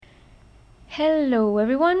Hello,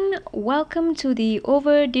 everyone. Welcome to the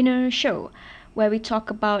Over Dinner Show, where we talk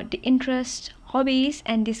about the interests, hobbies,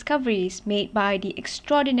 and discoveries made by the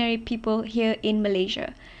extraordinary people here in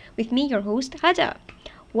Malaysia. With me, your host, Haja.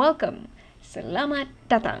 Welcome. Selamat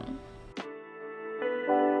datang.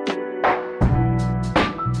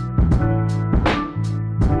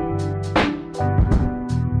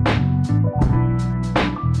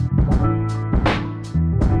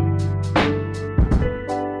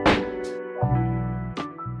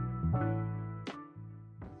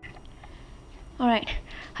 Alright,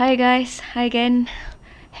 hi guys, hi again.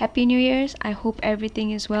 Happy New Year's. I hope everything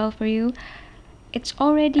is well for you. It's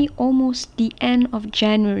already almost the end of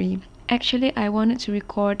January. Actually, I wanted to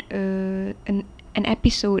record an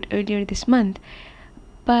episode earlier this month,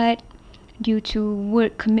 but due to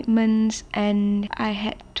work commitments and I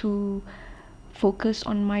had to focus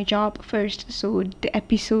on my job first, so the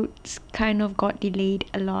episodes kind of got delayed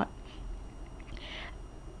a lot.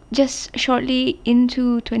 Just shortly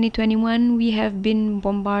into 2021, we have been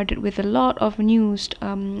bombarded with a lot of news,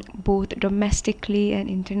 both domestically and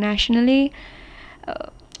internationally.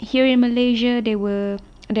 Here in Malaysia, there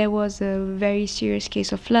was a very serious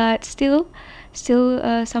case of floods. Still,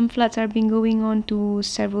 some floods are been going on to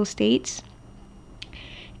several states,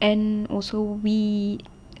 and also we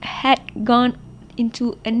had gone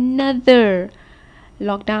into another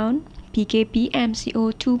lockdown, PKP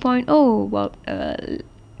MCO 2.0. Well,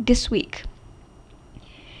 this week.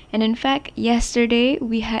 And in fact, yesterday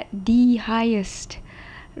we had the highest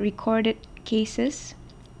recorded cases.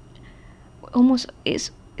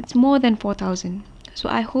 It's more than 4,000. So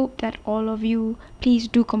I hope that all of you please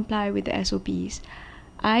do comply with the SOPs.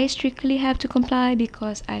 I strictly have to comply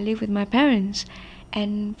because I live with my parents,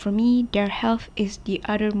 and for me their health is the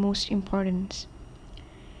uttermost importance.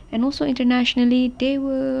 And also internationally, there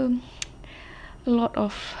were a lot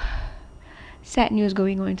of sad news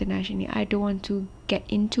going on internationally. I don't want to get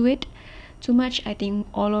into it too much. I think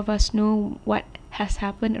all of us know what has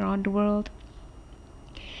happened around the world,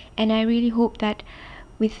 and I really hope that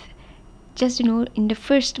with just in the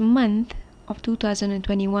first month of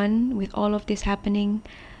 2021, with all of this happening,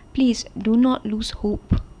 please do not lose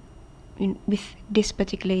hope with this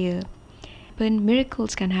particular year. When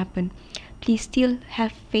miracles can happen, please still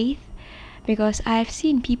have faith, because I've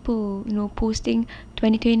seen people posting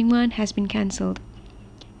 2021 has been cancelled.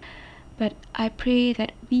 But I pray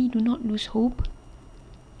that we do not lose hope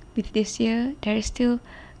with this year. There is still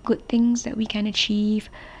good things that we can achieve,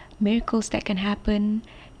 miracles that can happen,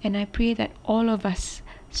 and I pray that all of us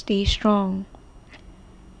stay strong.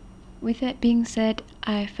 With that being said,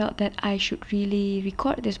 I felt that I should really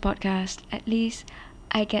record this podcast. At least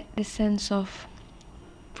I get the sense of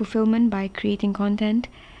fulfillment by creating content.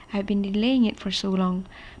 I've been delaying it for so long.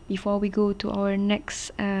 Before we go to our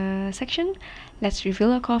next section, let's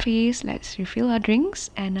refill our coffees, let's refill our drinks,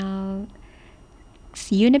 and I'll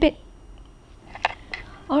see you in a bit.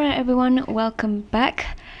 Alright everyone, welcome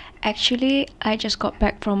back. Actually, I just got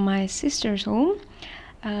back from my sister's home.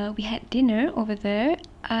 We had dinner over there.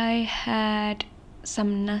 I had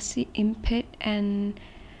some nasi impit, and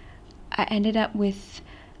I ended up with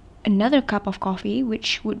another cup of coffee,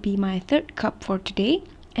 which would be my third cup for today,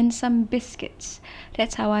 and some biscuits.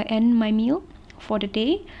 That's how I end my meal for the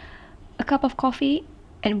day. A cup of coffee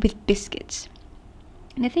and with biscuits.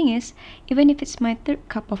 And the thing is, even if it's my third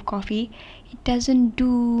cup of coffee, it doesn't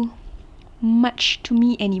do much to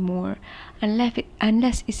me anymore,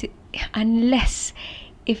 unless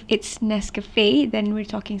if it's Nescafe, then we're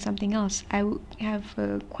talking something else. I would have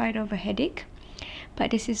quite of a headache.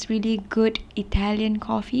 But this is really good Italian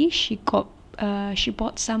coffee. She bought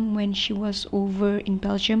some when she was over in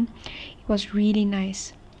Belgium. It was really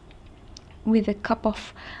nice, with a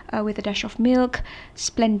dash of milk.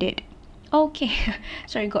 Splendid. Okay,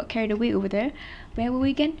 sorry, got carried away over there. Where were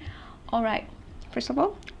we again? Alright, first of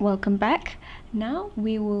all, welcome back. Now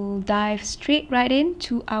we will dive straight right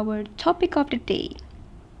into our topic of the day.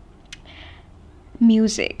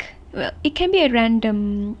 Music. Well, it can be a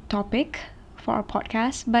random topic for our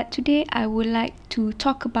podcast, but today I would like to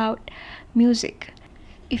talk about music.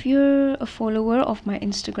 If you're a follower of my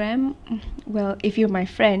Instagram, well, if you're my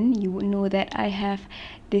friend, you would know that I have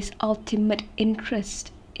this ultimate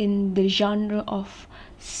interest in the genre of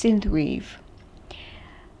Synthwave.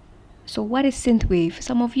 So what is Synthwave?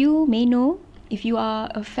 Some of you may know. If you are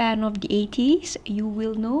a fan of the 80's, you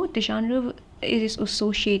will know the genre. It is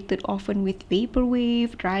associated often with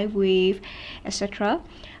vaporwave, drive wave, etc.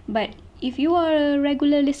 But if you are a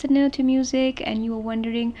regular listener to music and you are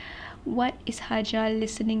wondering what is Haja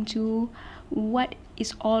listening to, what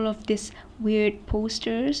is all of these weird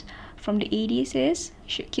posters from the 80s is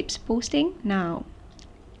keeps posting. Now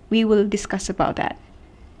we will discuss about that.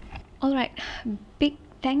 Alright, big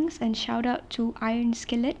thanks and shout out to Iron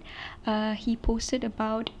Skillet. He posted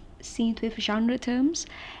about synthwave genre terms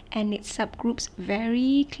and its subgroups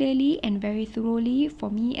very clearly and very thoroughly. For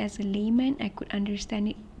me as a layman, I could understand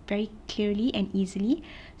it very clearly and easily.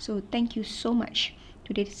 So thank you so much.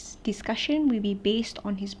 Today's discussion will be based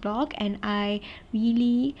on his blog, and I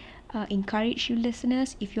really encourage you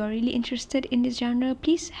listeners, if you are really interested in this genre,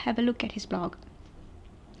 please have a look at his blog.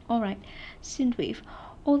 Alright, synthwave.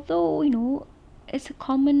 Although, it's a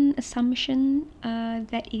common assumption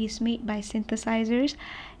that it is made by synthesizers,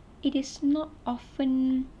 it is not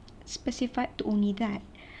often specified to only that.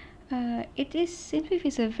 Synthwave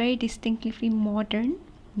is a very distinctively modern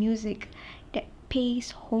music that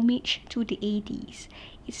pays homage to the 80s.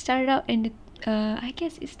 It started out in the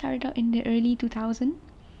it started out in the early 2000s.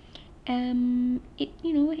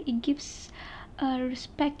 It gives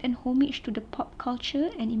respect and homage to the pop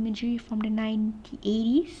culture and imagery from the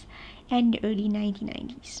 1980s and the early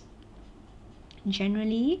 1990s.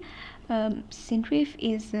 Generally, synthwave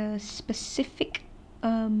is a specific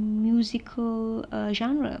musical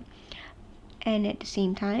genre, and at the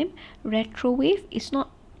same time, retrowave is not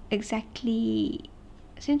exactly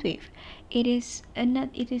synthwave. It is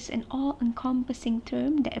an all-encompassing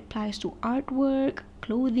term that applies to artwork,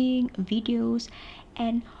 clothing, videos,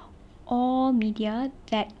 and all media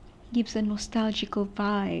that gives a nostalgical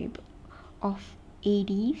vibe of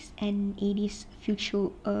 80s and 80s future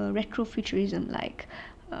retrofuturism, like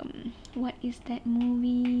what is that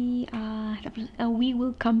movie? We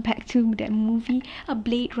will come back to that movie.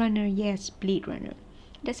 Blade Runner. Yes, Blade Runner.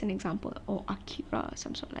 That's an example. Or Akira,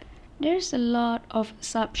 some sort like that. There's a lot of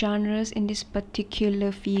subgenres in this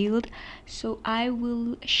particular field, so I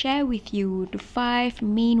will share with you the 5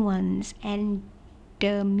 main ones and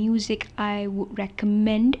the music I would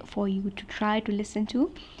recommend for you to try to listen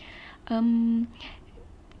to.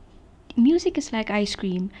 Music is like ice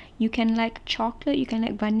cream. You can like chocolate, you can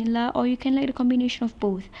like vanilla, or you can like the combination of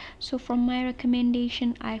both. So from my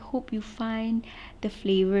recommendation, I hope you find the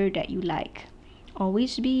flavor that you like.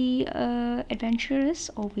 Always be adventurous,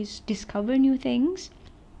 always discover new things.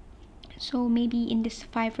 So maybe in this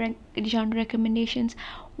 5 genre recommendations,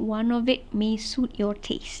 one of it may suit your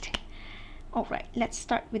taste. Alright, let's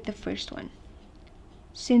start with the first one.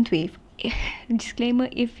 Synthwave. Disclaimer,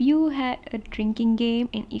 if you had a drinking game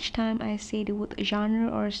and each time I say the word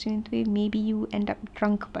genre or synthwave, maybe you end up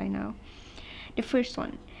drunk by now. The first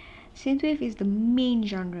one. Synthwave is the main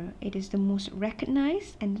genre. It is the most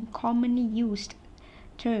recognized and commonly used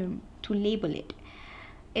term to label it.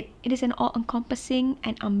 It is an all-encompassing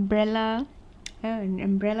and umbrella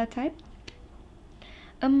type.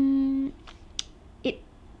 It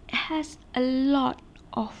has a lot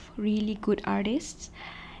of really good artists,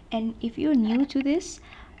 and if you're new to this,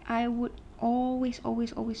 I would always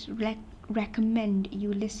recommend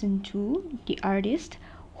you listen to the artist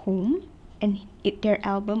Home and their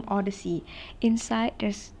album Odyssey. Inside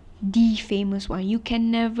there's the famous one. You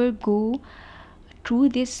can never go through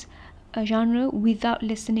this genre without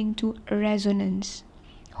listening to Resonance.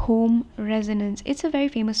 Home Resonance. It's a very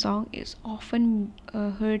famous song. It's often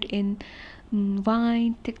heard in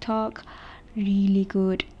Vine, TikTok. Really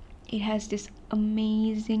good. It has this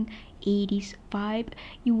amazing 80s vibe.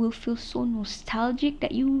 You will feel so nostalgic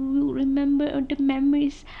that you will remember the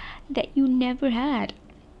memories that you never had.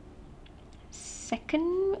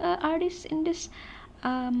 Second artist in this,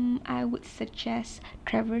 I would suggest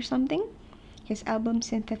Trevor something. His album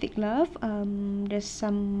Synthetic Love. There's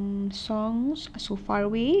some songs, So Far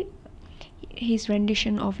Away, his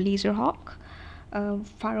rendition of Laserhawk,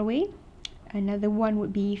 Far Away. Another one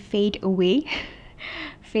would be Fade Away.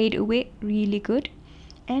 Fade Away, really good.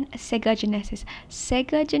 And Sega Genesis.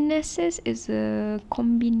 Sega Genesis is a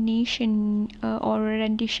combination or a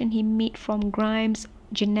rendition he made from Grimes'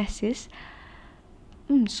 Genesis.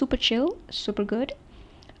 Super chill, super good.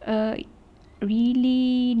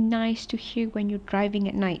 Really nice to hear when you're driving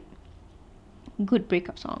at night. Good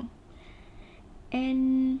breakup song.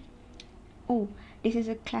 And this is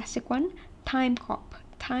a classic one. Time Cop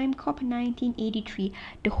 1983,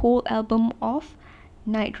 the whole album of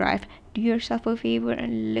Night Drive. Do yourself a favor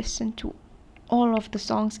and listen to all of the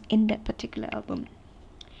songs in that particular album.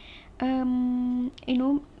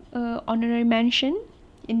 Honorary mention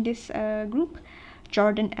in this group,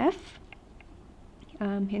 Jordan F.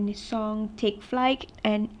 In his song Take Flight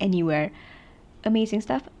and Anywhere. Amazing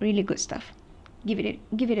stuff, really good stuff. Give it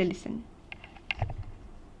a listen.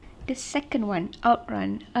 The second one,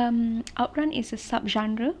 Outrun. Outrun is a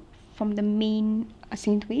subgenre from the main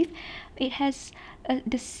synthwave. It has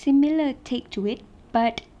the similar take to it,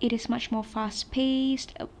 but it is much more fast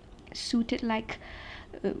paced, suited like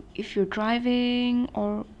if you're driving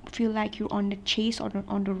or feel like you're on the chase or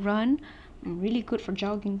on the run. Really good for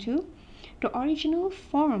jogging too. The original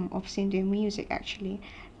form of synthwave music actually,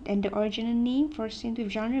 and the original name for synthwave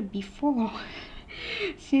genre before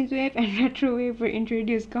synthwave and retrowave were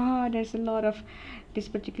introduced. God, there's a lot of this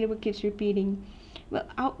particular word keeps repeating. Well,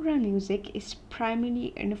 outrun music is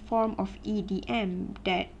primarily in the form of EDM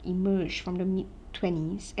that emerged from the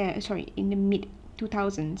in the mid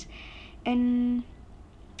 2000s, and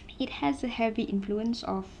it has a heavy influence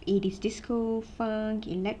of 80's disco, funk,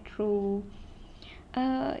 electro.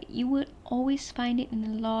 You would always find it in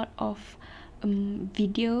a lot of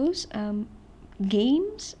videos,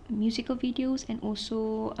 games, musical videos, and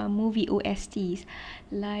also movie OSTs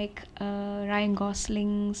like Ryan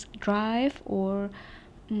Gosling's Drive or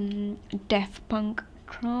Daft Punk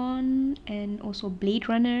Tron, and also Blade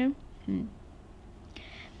Runner.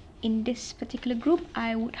 In this particular group,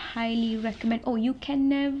 I would highly recommend. Oh, you can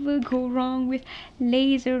never go wrong with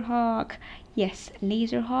Laserhawk. Yes,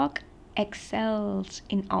 Laserhawk excels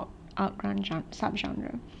in outrun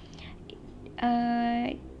subgenre.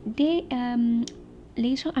 They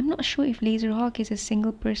Laser. I'm not sure if Laserhawk is a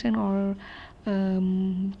single person or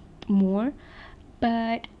more,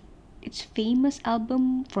 but its famous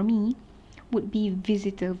album for me would be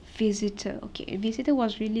Visitor. Okay, Visitor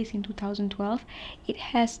was released in 2012. It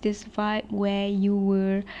has this vibe where you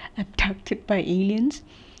were abducted by aliens,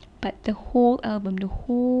 but the whole album,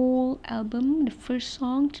 the first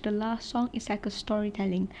song to the last song is like a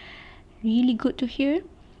storytelling. Really good to hear,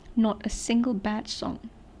 not a single bad song.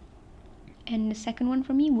 And the second one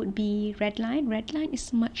for me would be Redline. Redline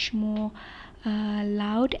is much more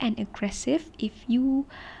loud and aggressive. If you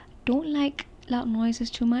don't like loud noises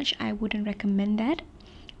too much, I wouldn't recommend that,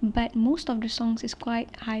 but most of the songs is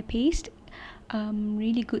quite high paced,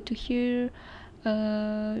 really good to hear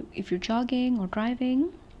if you're jogging or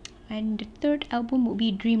driving. And the third album would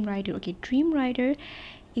be Dream Rider. Okay, Dream Rider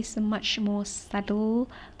is a much more subtle,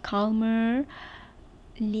 calmer,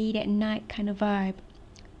 late at night kind of vibe.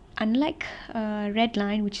 Unlike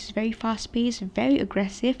Redline, which is very fast paced, very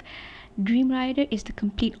aggressive, Dream Rider is the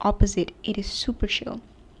complete opposite. It is super chill.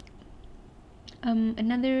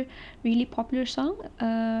 Another really popular song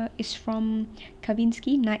is from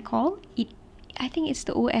Kavinsky, Night Call. I think it's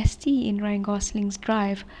the OST in Ryan Gosling's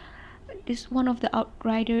Drive. This is one of the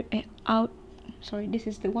This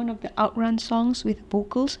is the one of the outrun songs with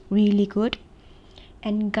vocals, really good.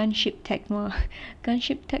 And Gunship Technoir.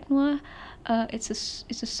 Gunship Technoir, it's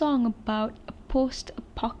a song about a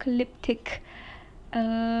post-apocalyptic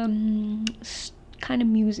kind of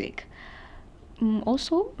music.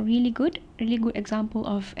 Also really good example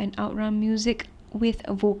of an outrun music with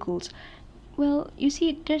vocals. Well, you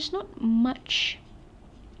see, there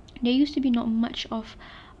used to be not much of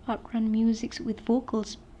outrun musics with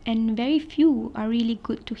vocals, and very few are really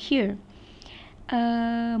good to hear.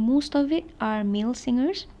 Most of it are male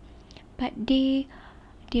singers, but they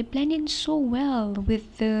blend in so well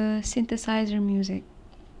with the synthesizer music.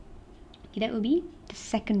 That would be the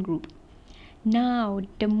second group. Now,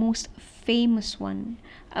 the most famous one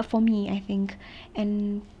for me, I think,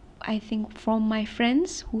 and I think from my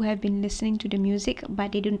friends who have been listening to the music,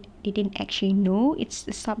 but they didn't actually know it's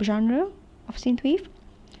the subgenre of synthwave.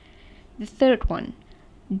 The third one,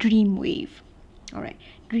 Dreamwave. All right,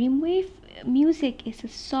 Dreamwave music is a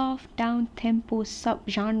soft, down-tempo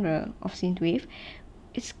subgenre of synthwave.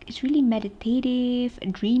 It's really meditative,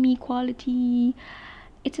 dreamy quality.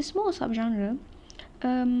 It's a small subgenre,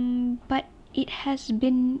 but it has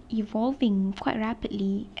been evolving quite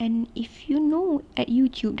rapidly. And if you know, at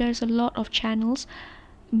YouTube there's a lot of channels,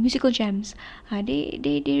 musical gems.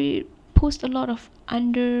 They post a lot of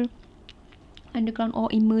underground or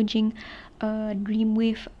emerging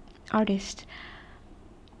dreamwave artists.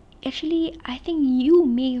 Actually, I think you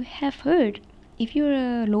may have heard, if you're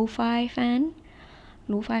a lo-fi fan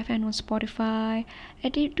on Spotify,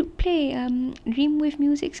 they do play dreamwave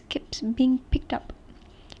music keeps being picked up,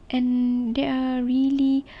 and they are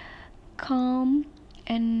really calm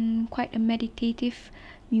and quite a meditative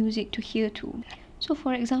music to hear too. So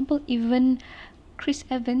for example, even Chris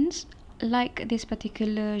Evans like this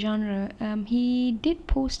particular genre. He did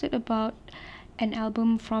post it about an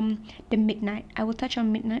album from the Midnight. I will touch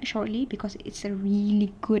on Midnight shortly because it's a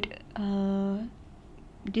really good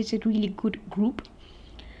group.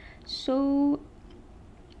 So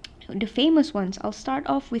the famous ones, I'll start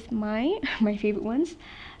off with my favorite ones.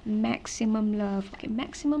 Maximum Love. Okay,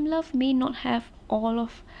 Maximum Love may not have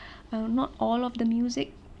not all of the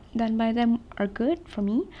music done by them are good for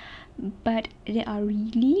me, but there are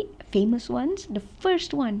really famous ones. The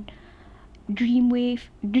first one, Dreamwave,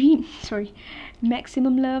 Dream, sorry,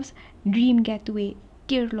 Maximum Love's Dream Getaway.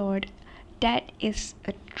 Dear Lord, that is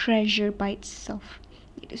a treasure by itself.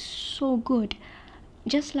 It is so good.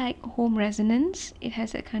 Just like Home Resonance, it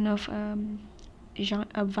has a kind of a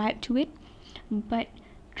vibe to it. But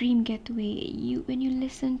Dream Getaway, when you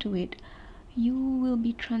listen to it, you will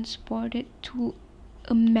be transported to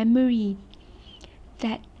a memory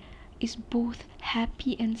that is both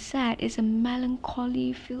happy and sad. It's a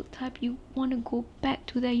melancholy feel type. You want to go back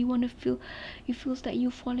to that. You want to feel, it feels like you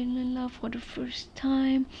falling in love for the first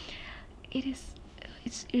time. It's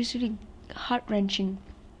really heart wrenching,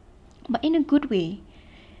 but in a good way.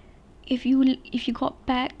 If you got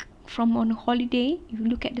back from on a holiday, you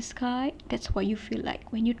look at the sky, that's what you feel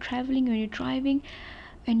like when you're traveling, when you're driving,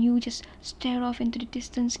 and you just stare off into the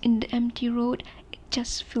distance in the empty road. It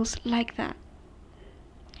just feels like that.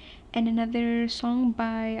 And another song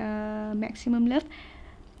by Maximum Love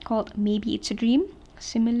called Maybe It's a Dream,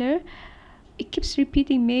 similar. It keeps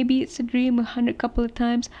repeating maybe it's a dream 100 couple of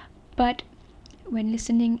times, but when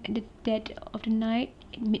listening at the dead of the night,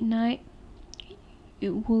 at midnight,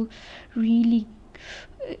 it will really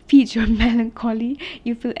feed your melancholy.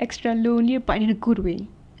 You feel extra lonely, but in a good way.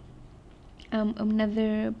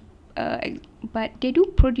 Another, but they do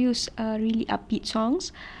produce really upbeat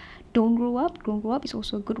songs. Don't Grow Up. Don't Grow Up is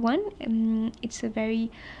also a good one. It's a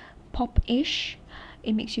very pop-ish.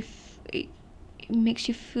 It makes you it makes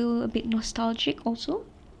you feel a bit nostalgic also.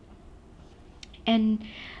 And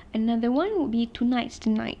another one would be Tonight's the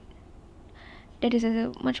Night. That is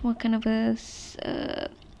a much more kind of a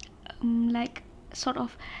like sort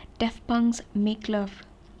of Daft Punk's Make Love.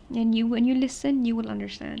 And when you listen, you will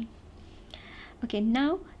understand. Okay,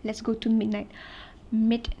 now let's go to Midnight.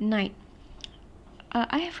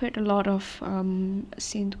 I have heard a lot of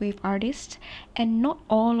synthwave artists, and not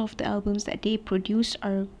all of the albums that they produce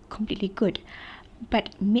are completely good.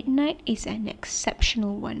 But Midnight is an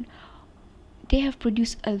exceptional one. They have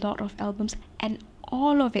produced a lot of albums, and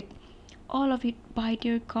all of it, by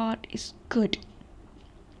their God, is good.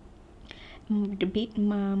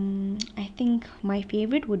 I think my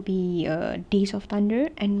favorite would be Days of Thunder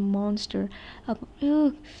and Monster.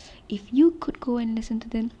 If you could go and listen to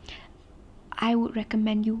them, I would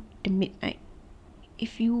recommend you the Midnight.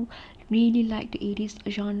 If you really like the 80's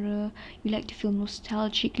genre, you like to feel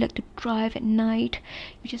nostalgic, you like to drive at night,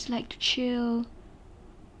 you just like to chill,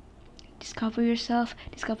 discover yourself,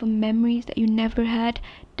 discover memories that you never had,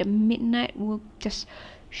 the Midnight will just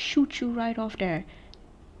shoot you right off there.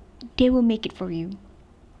 They will make it for you.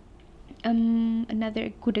 Another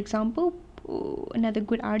good example, another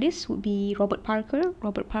good artist would be Robert Parker.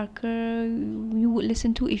 Robert Parker, you would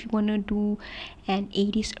listen to if you want to do an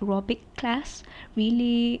 80's aerobic class.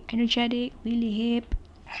 Really energetic, really hip.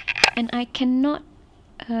 And I cannot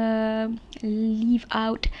leave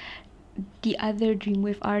out the other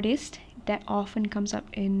Dreamwave artist that often comes up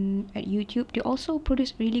at YouTube. They also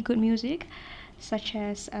produce really good music, such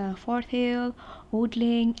as Fourth Hill,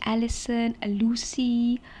 Odling, Allison,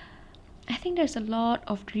 Lucy. I think there's a lot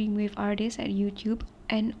of Dreamwave artists at YouTube,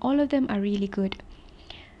 and all of them are really good.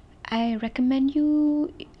 I recommend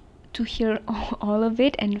you to hear all of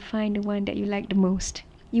it and find the one that you like the most.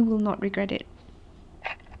 You will not regret it.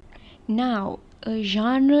 Now, a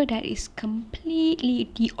genre that is completely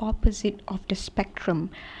the opposite of the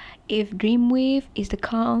spectrum. If Dreamwave is the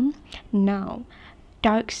calm, now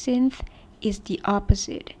Dark Synth is the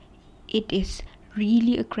opposite. It is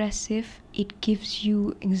really aggressive. It gives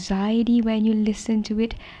you anxiety when you listen to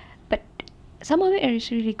it, but some of it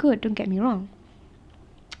is really good, don't get me wrong.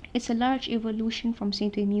 It's a large evolution from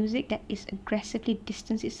synthwave music that is aggressively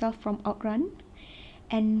distance itself from outrun,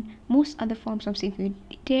 and most other forms of synthwave,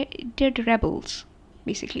 they're the rebels,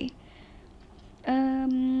 basically.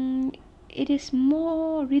 It is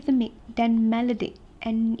more rhythmic than melodic,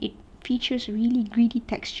 and it features really greedy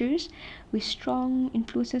textures with strong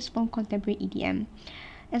influences from contemporary EDM.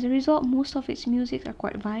 As a result, most of its music are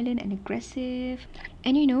quite violent and aggressive.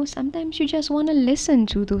 And sometimes you just want to listen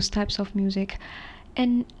to those types of music.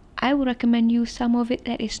 And I would recommend you some of it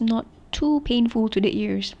that is not too painful to the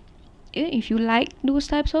ears. If you like those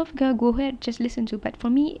types of, go ahead, just listen to. But for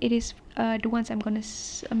me, it is the ones I'm gonna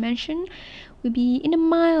mention will be in a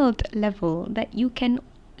mild level that you can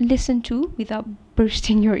listen to without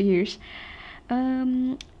bursting your ears.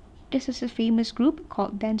 This is a famous group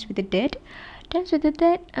called Dance with the Dead. Dance with the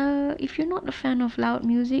Dead, if you're not a fan of loud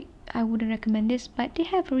music, I wouldn't recommend this, but they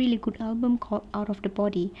have a really good album called Out of the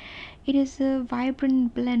Body. It is a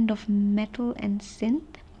vibrant blend of metal and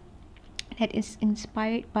synth that is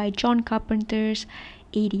inspired by John Carpenter's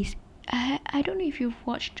 80's I don't know if you've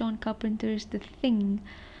watched John Carpenter's The Thing,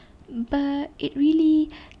 but it really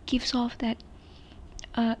gives off that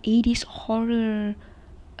 80s horror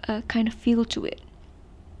kind of feel to it.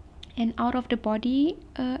 And Out of the Body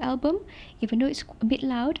album, even though it's a bit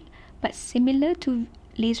loud, but similar to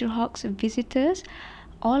Laserhawk's Visitors,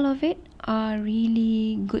 all of it are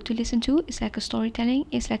really good to listen to. It's like a storytelling,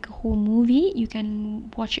 it's like a whole movie. You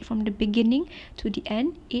can watch it from the beginning to the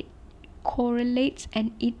end. It correlates,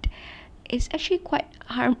 and it is actually quite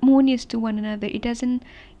harmonious to one another. It doesn't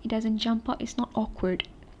jump out, it's not awkward.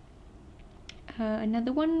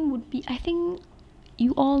 Another one would be, I think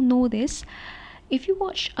you all know this, if you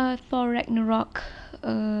watch Thor Ragnarok,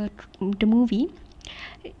 the movie,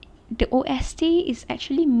 the OST is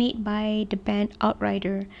actually made by the band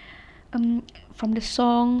Outrider, from the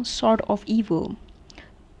song Sword of Evil.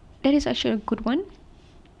 That is actually a good one.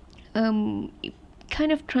 It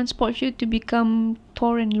kind of transports you to become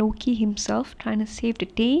Thor and Loki himself, trying to save the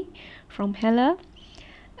day from Hela.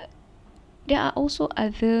 There are also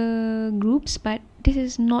other groups, but this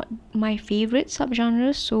is not my favorite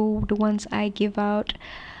subgenre, so the ones I give out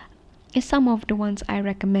is some of the ones I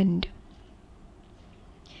recommend.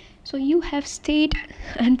 So you have stayed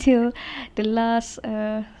until the last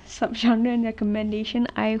subgenre and recommendation.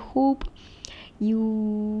 I hope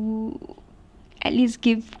you at least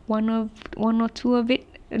give one or two of it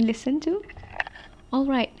a listen to.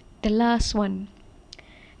 Alright, the last one,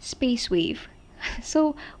 Space Wave.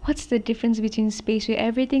 So what's the difference between Space Wave?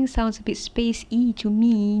 Everything sounds a bit space-y to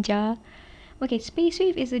me, ja. Okay, Space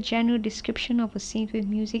Wave is a general description of a synthwave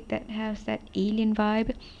music that has that alien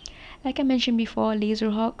vibe. Like I mentioned before,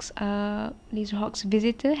 Laserhawk's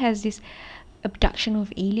Visitor has this abduction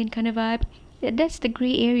of alien kind of vibe. That's the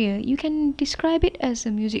grey area. You can describe it as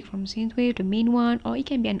a music from synthwave, the main one, or it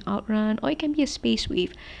can be an outrun, or it can be a space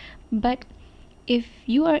wave. But if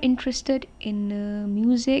you are interested in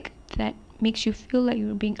music that makes you feel like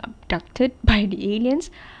you're being abducted by the aliens,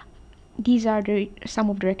 these are some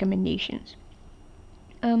of the recommendations.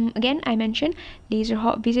 Again, I mentioned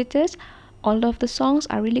Laserhawk Visitors. All of the songs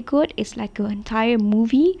are really good. It's like an entire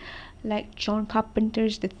movie, like John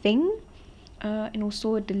Carpenter's The Thing, and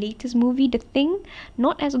also the latest movie, The Thing.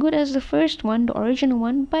 Not as good as the first one, the original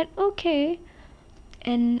one, but okay.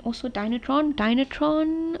 And also Dynatron.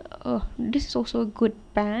 This is also a good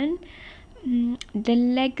band. The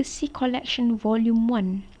Legacy Collection Volume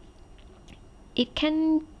 1. It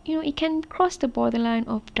can cross the borderline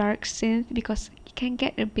of dark synth because it can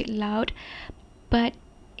get a bit loud, but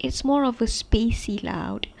it's more of a spacey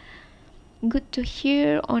loud. Good to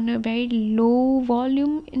hear on a very low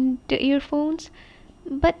volume in the earphones,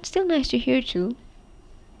 but still nice to hear too.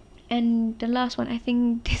 And the last one, I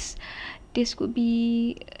think this could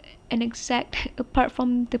be an exact, apart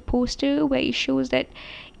from the poster where it shows that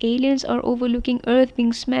aliens are overlooking Earth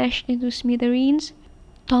being smashed into smithereens,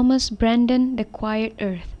 Thomas Brandon, The Quiet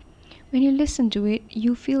Earth. When you listen to it,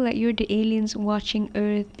 you feel like you're the aliens watching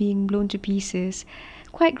Earth being blown to pieces.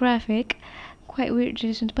 Quite graphic, quite weird to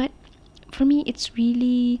listen to, but for me it's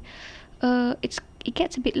really it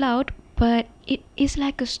gets a bit loud, but it is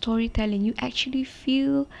like a storytelling. You actually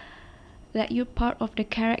feel that you're part of the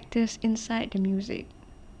characters inside the music.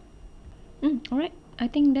 Alright, I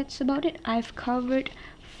think that's about it. I've covered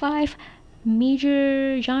 5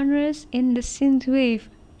 major genres in the synthwave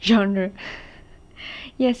genre.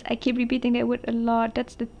 Yes, I keep repeating that word a lot.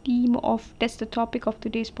 That's the topic of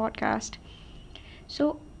today's podcast.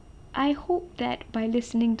 So I hope that by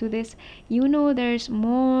listening to this, there's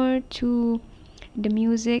more to the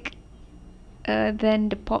music than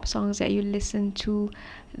the pop songs that you listen to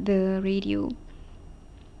the radio.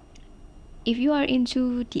 If you are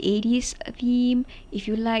into the 80s theme, if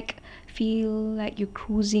you feel like you're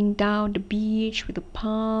cruising down the beach with a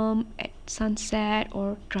palm at sunset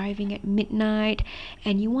or driving at midnight,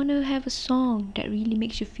 and you want to have a song that really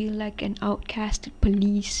makes you feel like an outcasted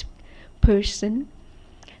police person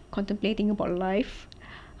contemplating about life,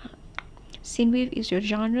 synthwave is your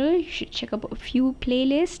genre. You should check out a few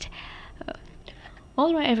playlists.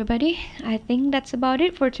 Alright everybody, I think that's about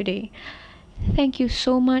it for today. Thank you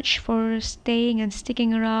so much for staying and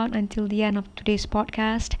sticking around until the end of today's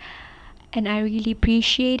podcast, and I really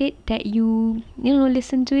appreciate it that you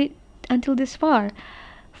listen to it until this far.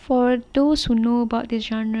 For those who know about this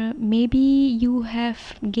genre, maybe you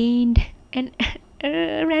have gained an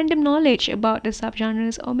random knowledge about the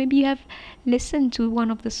subgenres, or maybe you have listened to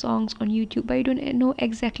one of the songs on YouTube but you don't know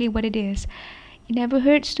exactly what it is. It never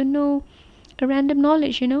hurts to know a random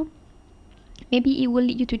knowledge. Maybe it will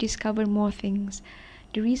lead you to discover more things.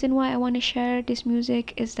 The reason why I want to share this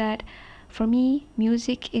music is that for me,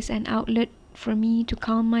 music is an outlet for me to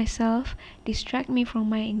calm myself, distract me from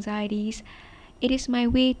my anxieties. It is my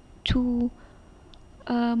way to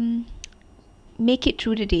um, make it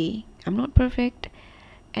through the day. I'm not perfect,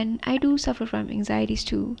 and I do suffer from anxieties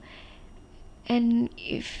too. And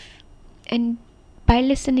and by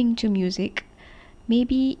listening to music,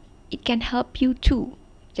 maybe it can help you too,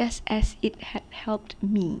 just as it had helped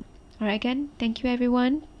me. Alright, again, thank you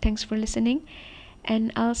everyone. Thanks for listening,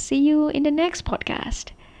 and I'll see you in the next podcast.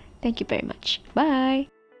 Thank you very much.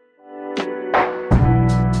 Bye.